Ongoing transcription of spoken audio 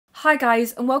Hi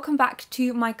guys, and welcome back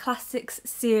to my classics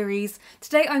series.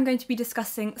 Today I'm going to be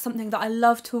discussing something that I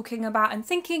love talking about and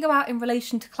thinking about in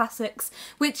relation to classics,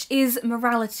 which is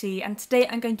morality. And today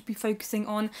I'm going to be focusing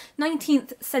on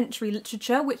 19th century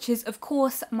literature, which is of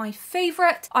course my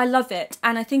favourite. I love it,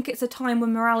 and I think it's a time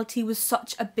when morality was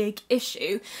such a big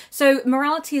issue. So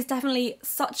morality is definitely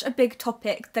such a big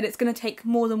topic that it's going to take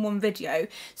more than one video.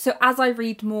 So as I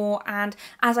read more and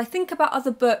as I think about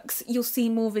other books, you'll see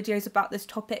more videos about this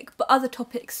topic, but other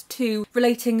topics too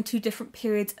relating to different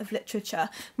periods of literature.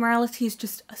 Morality is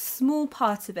just a small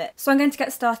part of it. So I'm going to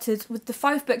get started with the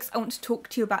 5 books I want to talk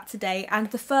to you about today,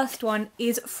 and the first one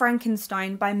is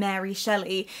Frankenstein by Mary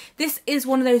Shelley. This is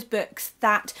one of those books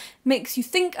that makes you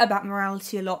think about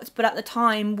morality a lot, but at the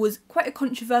time was quite a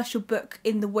controversial book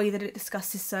in the way that it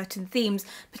discusses certain themes,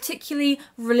 particularly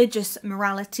religious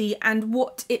morality and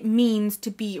what it means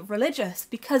to be religious,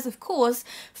 because of course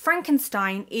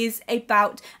Frankenstein is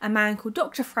about a man called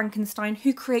Dr. Frankenstein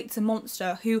who creates a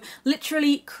monster, who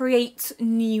literally creates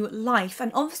new life,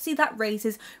 and obviously that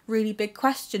raises really big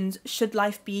questions. Should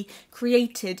life be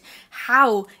created?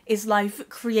 How is life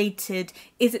created?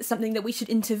 Is it something that we should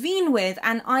intervene with?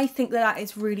 And I think that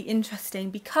is really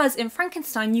interesting, because in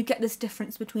Frankenstein you get this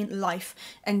difference between life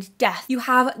and death. You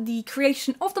have the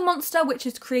creation of the monster, which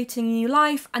is creating new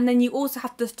life, and then you also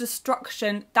have this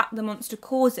destruction that the monster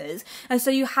causes. And so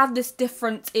you have this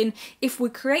difference in, if we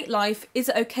create life, is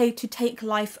it okay to take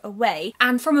life away?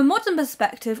 And from a modern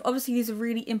perspective, obviously these are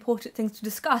really important things to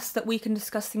discuss, that we can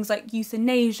discuss things like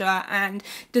euthanasia and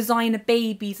designer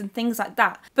babies and things like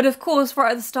that. But of course,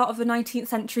 right at the start of the 19th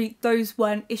century, those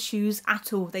weren't issues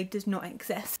at all. They did not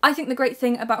exist. I think the great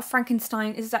thing about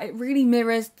Frankenstein is that it really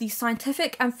mirrors the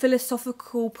scientific and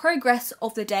philosophical progress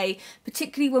of the day,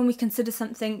 particularly when we consider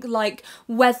something like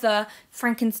whether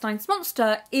Frankenstein's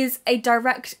monster is a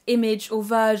direct image or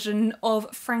version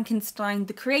of Frankenstein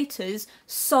the creator's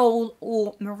soul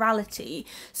or morality.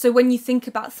 So when you think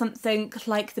about something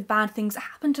like the bad things that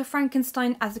happen to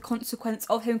Frankenstein as a consequence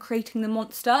of him creating the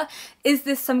monster, is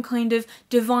this some kind of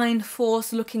divine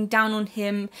force looking down on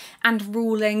him and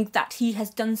ruling that he has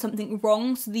done something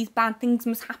wrong, so these bad things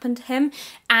must happen to him?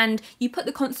 And you put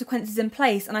the consequences in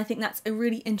place, and I think that's a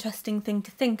really interesting thing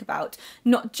to think about,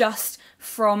 not just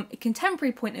from a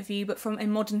contemporary point of view, but from a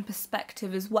modern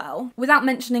perspective as well. Without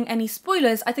mentioning any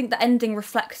spoilers, I think the ending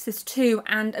reflects this too,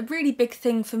 and a really big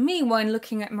thing for me when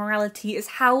looking at morality is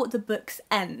how the books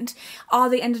end. Are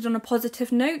they ended on a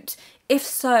positive note? If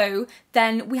so,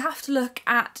 then we have to look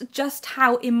at just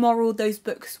how immoral those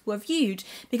books were viewed,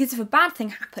 because if a bad thing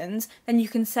happens, then you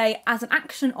can say, as an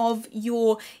action of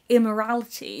your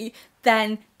immorality,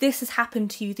 then this has happened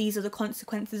to you, these are the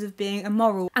consequences of being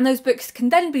immoral. And those books can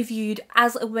then be viewed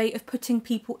as a way of putting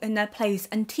people in their place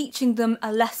and teaching them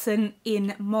a lesson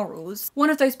in morals. One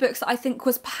of those books that I think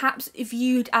was perhaps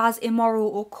viewed as immoral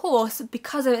or coarse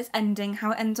because of its ending,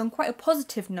 how it ends on quite a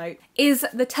positive note, is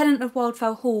The Tenant of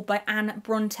Wildfell Hall by Anne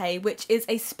Bronte, which is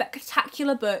a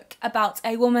spectacular book about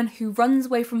a woman who runs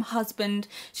away from her husband.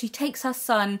 She takes her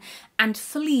son and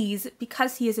flees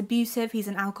because he is abusive, he's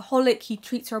an alcoholic, he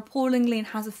treats her appallingly and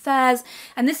has affairs,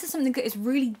 and this is something that is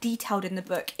really detailed in the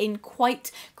book in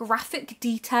quite graphic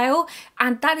detail,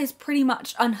 and that is pretty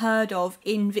much unheard of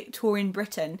in Victorian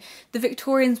Britain. The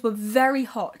Victorians were very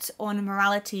hot on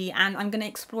morality, and I'm going to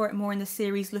explore it more in the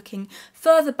series, looking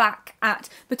further back at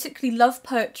particularly love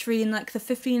poetry in like the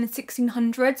 15 and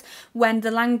 1600s, when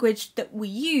the language that we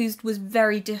used was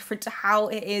very different to how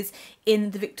it is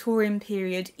in the Victorian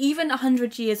period. Even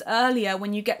 100 years earlier,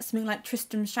 when you get something like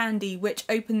Tristram Shandy, which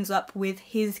opens up with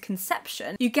his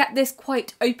conception, you get this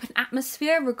quite open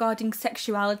atmosphere regarding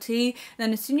sexuality. And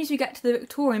then as soon as you get to the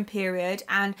Victorian period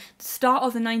and the start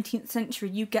of the 19th century,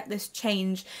 you get this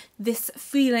change, this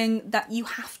feeling that you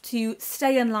have to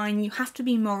stay in line, you have to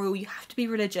be moral, you have to be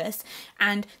religious,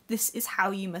 and this is how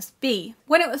you must be.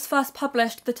 When it was first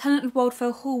published, The Tenant of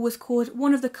Wildfell Hall was called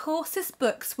one of the coarsest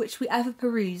books which we ever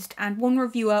perused, and one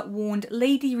reviewer warned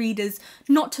lady readers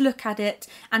not to look at it,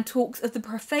 and talks of the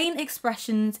profane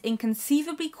expressions,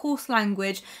 inconceivably coarse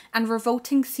language, and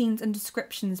revolting scenes and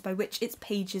descriptions by which its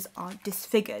pages are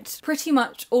disfigured. Pretty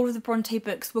much all of the Bronte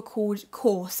books were called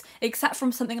coarse, except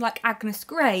from something like Agnes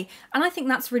Grey, and I think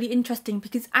that's really interesting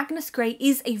because Agnes Grey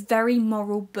is a very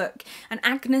moral book, and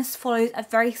Agnes follows a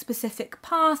very specific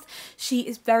path, she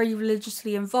is very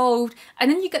religiously involved, and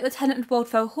then you get The Tenant of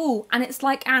Wildfell Hall, and it's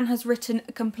like Anne has written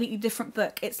a completely different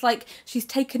book. It's like she's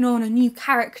taken on a new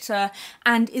character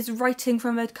and is writing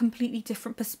from a completely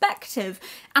different perspective,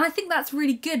 and I think that's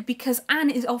really good because Anne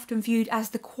is often viewed as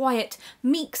the quiet,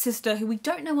 meek sister who we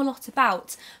don't know a lot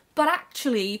about, But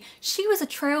actually, she was a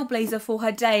trailblazer for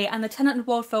her day, and The Tenant of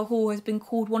Wildfell Hall has been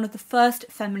called one of the first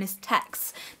feminist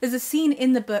texts. There's a scene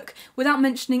in the book, without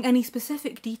mentioning any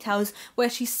specific details, where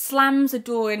she slams a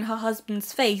door in her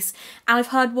husband's face, and I've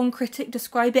heard one critic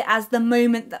describe it as the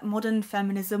moment that modern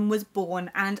feminism was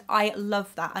born, and I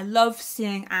love that. I love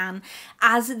seeing Anne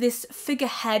as this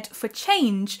figurehead for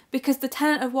change, because The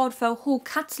Tenant of Wildfell Hall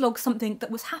catalogues something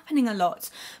that was happening a lot,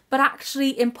 but actually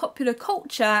in popular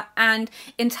culture and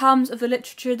in terms of the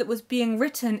literature that was being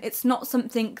written, it's not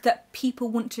something that people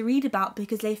want to read about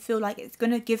because they feel like it's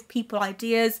going to give people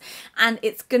ideas and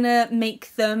it's going to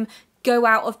make them go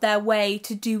out of their way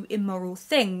to do immoral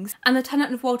things. And The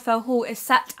Tenant of Wildfell Hall is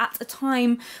set at a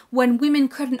time when women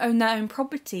couldn't own their own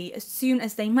property. As soon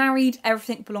as they married,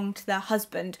 everything belonged to their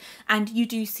husband, and you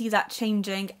do see that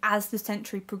changing as the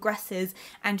century progresses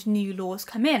and new laws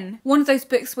come in. One of those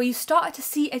books where you started to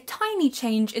see a tiny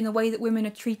change in the way that women are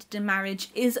treated in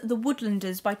marriage is The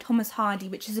Woodlanders by Thomas Hardy,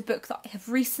 which is a book that I have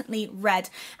recently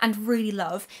read and really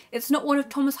love. It's not one of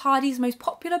Thomas Hardy's most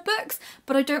popular books,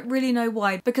 but I don't really know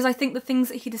why, because I think the things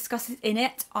that he discusses in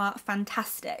it are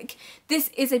fantastic. This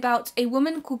is about a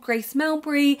woman called Grace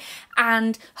Melbury,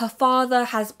 and her father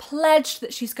has pledged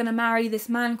that she's going to marry this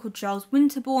man called Giles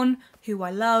Winterbourne, who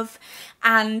I love,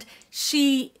 and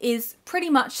she is pretty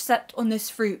much set on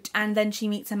this route, and then she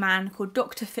meets a man called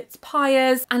Dr.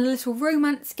 Fitzpiers and a little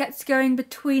romance gets going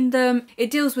between them.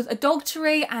 It deals with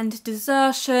adultery and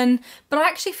desertion, but I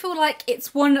actually feel like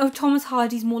it's one of Thomas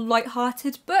Hardy's more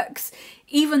light-hearted books,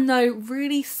 even though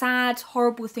really sad,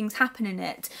 horrible things happen in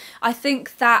it. I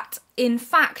think that in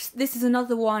fact, this is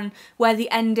another one where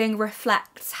the ending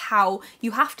reflects how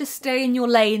you have to stay in your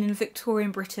lane in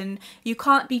Victorian Britain. You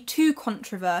can't be too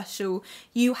controversial.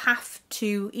 You have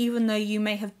to, even though you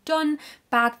may have done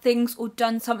bad things or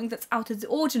done something that's out of the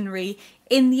ordinary,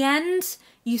 in the end,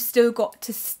 you still got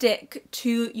to stick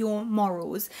to your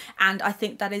morals, and I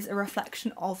think that is a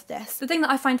reflection of this. The thing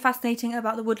that I find fascinating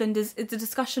about The Woodlanders is the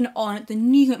discussion on the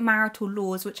new marital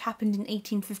laws which happened in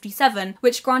 1857,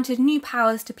 which granted new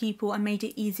powers to people and made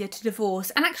it easier to divorce.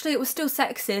 And actually it was still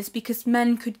sexist because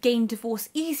men could gain divorce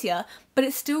easier, but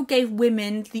it still gave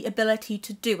women the ability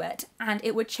to do it, and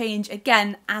it would change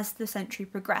again as the century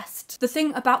progressed. The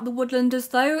thing about The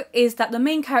Woodlanders though is that the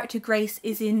main character Grace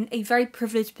is in a very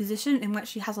privileged position in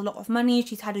which she has a lot of money,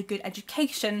 she's had a good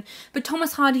education, but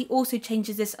Thomas Hardy also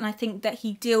changes this, and I think that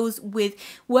he deals with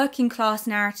working class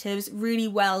narratives really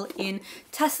well in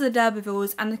Tess of the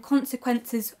D'Urbervilles and the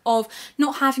consequences of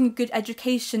not having a good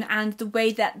education and the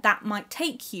way that that might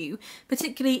take you,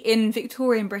 particularly in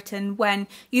Victorian Britain when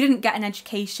you didn't get an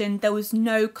education, there was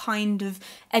no kind of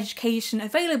education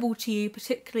available to you,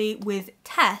 particularly with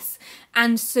Tess,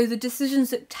 and so the decisions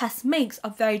that Tess makes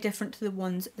are very different to the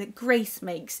ones that Grace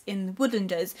makes in The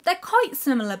Woodlanders. They're quite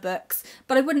similar books,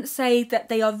 but I wouldn't say that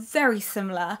they are very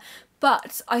similar,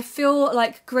 but I feel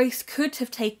like Grace could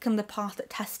have taken the path that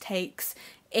Tess takes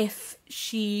if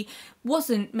she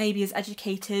wasn't maybe as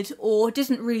educated or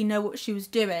didn't really know what she was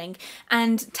doing.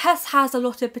 And Tess has a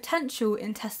lot of potential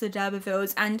in Tess of the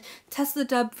D'Urbervilles, and Tess of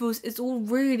the D'Urbervilles is all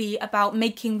really about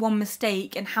making one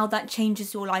mistake and how that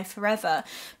changes your life forever,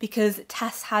 because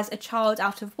Tess has a child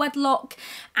out of wedlock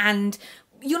and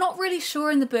you're not really sure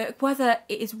in the book whether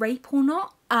it is rape or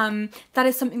not. That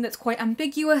is something that's quite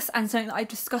ambiguous and something that I've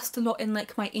discussed a lot in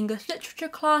like my English literature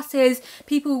classes.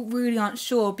 People really aren't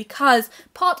sure because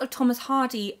part of Thomas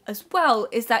Hardy as well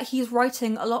is that he's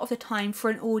writing a lot of the time for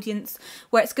an audience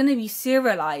where it's going to be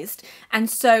serialised, and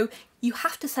so you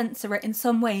have to censor it in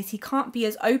some ways. He can't be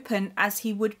as open as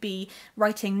he would be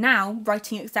writing now,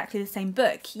 writing exactly the same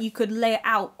book. You could lay it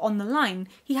out on the line.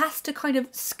 He has to kind of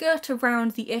skirt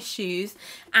around the issues,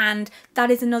 and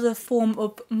that is another form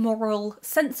of moral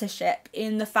censorship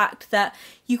in the fact that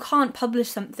you can't publish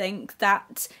something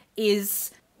that is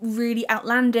really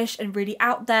outlandish and really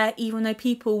out there. Even though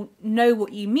people know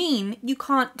what you mean, you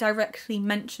can't directly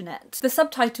mention it. The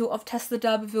subtitle of Tess of the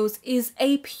D'Urbervilles is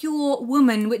A Pure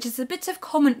Woman, which is a bit of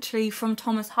commentary from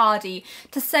Thomas Hardy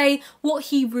to say what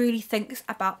he really thinks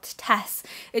about Tess.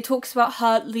 It talks about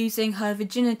her losing her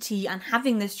virginity and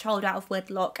having this child out of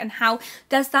wedlock, and how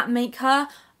does that make her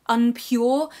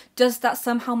unpure? Does that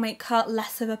somehow make her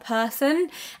less of a person?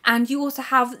 And you also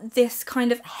have this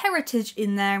kind of heritage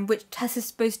in there in which Tess is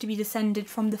supposed to be descended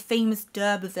from the famous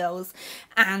D'Urbervilles,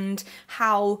 and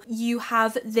how you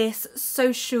have this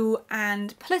social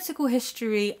and political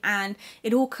history, and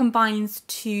it all combines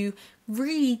to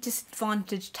really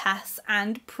disadvantage Tess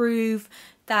and prove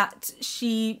that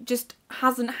she just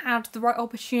hasn't had the right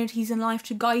opportunities in life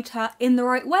to guide her in the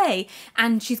right way,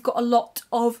 and she's got a lot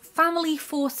of family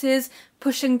forces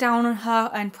pushing down on her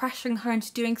and pressuring her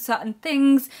into doing certain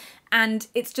things, and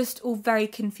it's just all very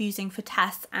confusing for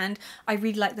Tess, and I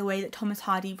really like the way that Thomas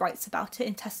Hardy writes about it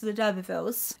in Tess of the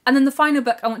D'Urbervilles. And then the final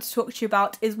book I want to talk to you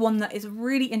about is one that is a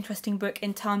really interesting book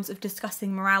in terms of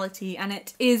discussing morality, and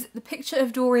it is The Picture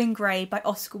of Dorian Gray by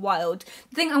Oscar Wilde.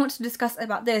 The thing I want to discuss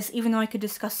about this, even though I could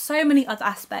discuss so many other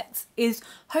aspects, is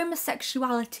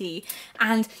homosexuality,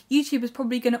 and YouTube is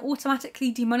probably going to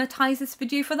automatically demonetize this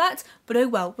video for that, but oh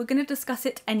well, we're going to discuss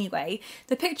it anyway.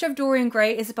 The Picture of Dorian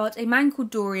Gray is about a man called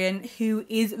Dorian who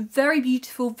is very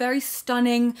beautiful, very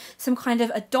stunning, some kind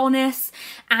of Adonis,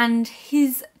 and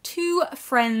his two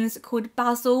friends called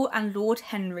Basil and Lord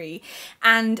Henry.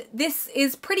 And this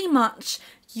is pretty much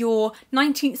your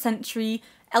 19th century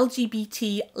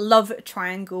LGBT love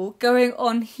triangle going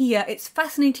on here. It's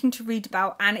fascinating to read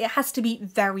about, and it has to be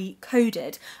very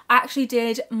coded. I actually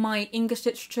did my English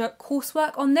literature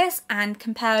coursework on this and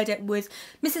compared it with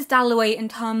Mrs. Dalloway in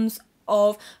terms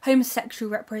of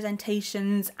homosexual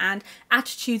representations and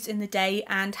attitudes in the day,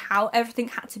 and how everything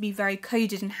had to be very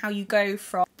coded, and how you go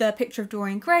from the Picture of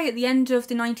Dorian Gray at the end of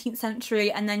the 19th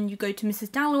century and then you go to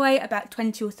Mrs. Dalloway about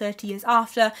 20 or 30 years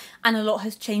after, and a lot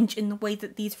has changed in the way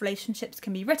that these relationships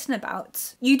can be written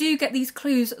about. You do get these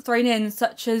clues thrown in,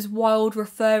 such as Wilde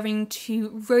referring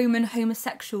to Roman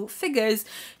homosexual figures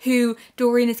who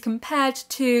Dorian is compared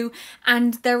to,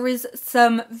 and there is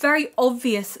some very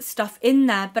obvious stuff in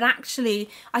there, but actually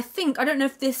I don't know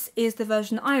if this is the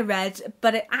version I read,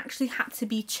 but it actually had to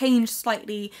be changed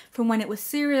slightly from when it was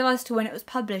serialised to when it was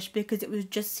published, because it was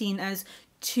just seen as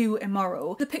too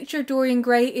immoral. The Picture of Dorian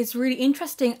Gray is really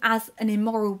interesting as an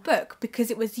immoral book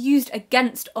because it was used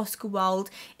against Oscar Wilde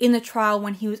in the trial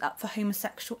when he was up for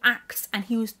homosexual acts, and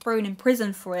he was thrown in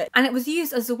prison for it, and it was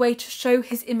used as a way to show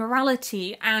his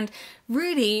immorality, and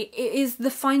really it is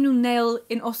the final nail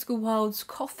in Oscar Wilde's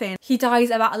coffin. He dies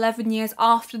about 11 years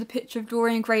after The Picture of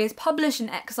Dorian Gray is published, in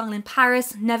exile in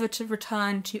Paris, never to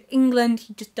return to England.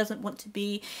 He just doesn't want to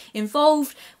be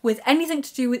involved with anything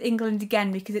to do with England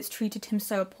again because it's treated him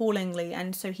so appallingly,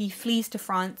 and so he flees to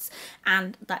France,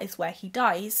 and that is where he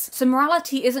dies. So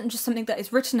morality isn't just something that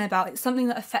is written about, it's something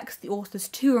that affects the authors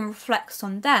too and reflects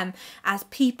on them as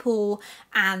people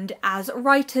and as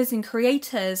writers and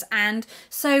creators. And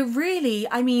so really,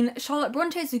 I mean, Charlotte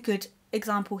Bronte is a good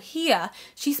example here.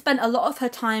 She spent a lot of her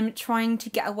time trying to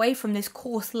get away from this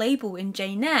coarse label in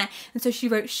Jane Eyre, and so she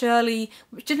wrote Shirley,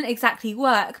 which didn't exactly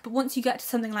work, but once you get to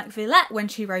something like Villette when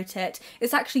she wrote it,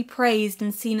 it's actually praised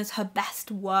and seen as her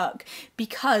best work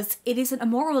because it isn't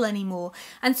immoral anymore.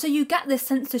 And so you get this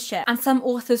censorship, and some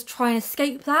authors try and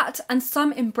escape that and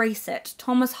some embrace it.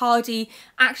 Thomas Hardy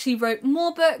actually wrote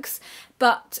more books,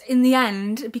 but in the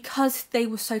end, because they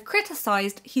were so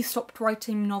criticised, he stopped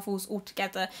writing novels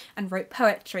altogether and wrote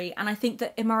poetry. And I think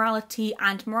that immorality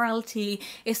and morality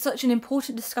is such an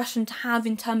important discussion to have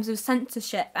in terms of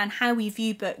censorship and how we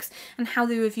view books and how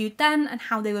they were viewed then and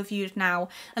how they were viewed now.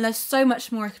 And there's so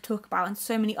much more I could talk about and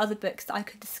so many other books that I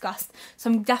could discuss, so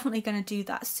I'm definitely going to do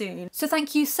that soon. So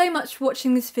thank you so much for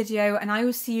watching this video, and I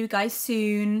will see you guys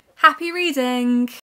soon. Happy reading!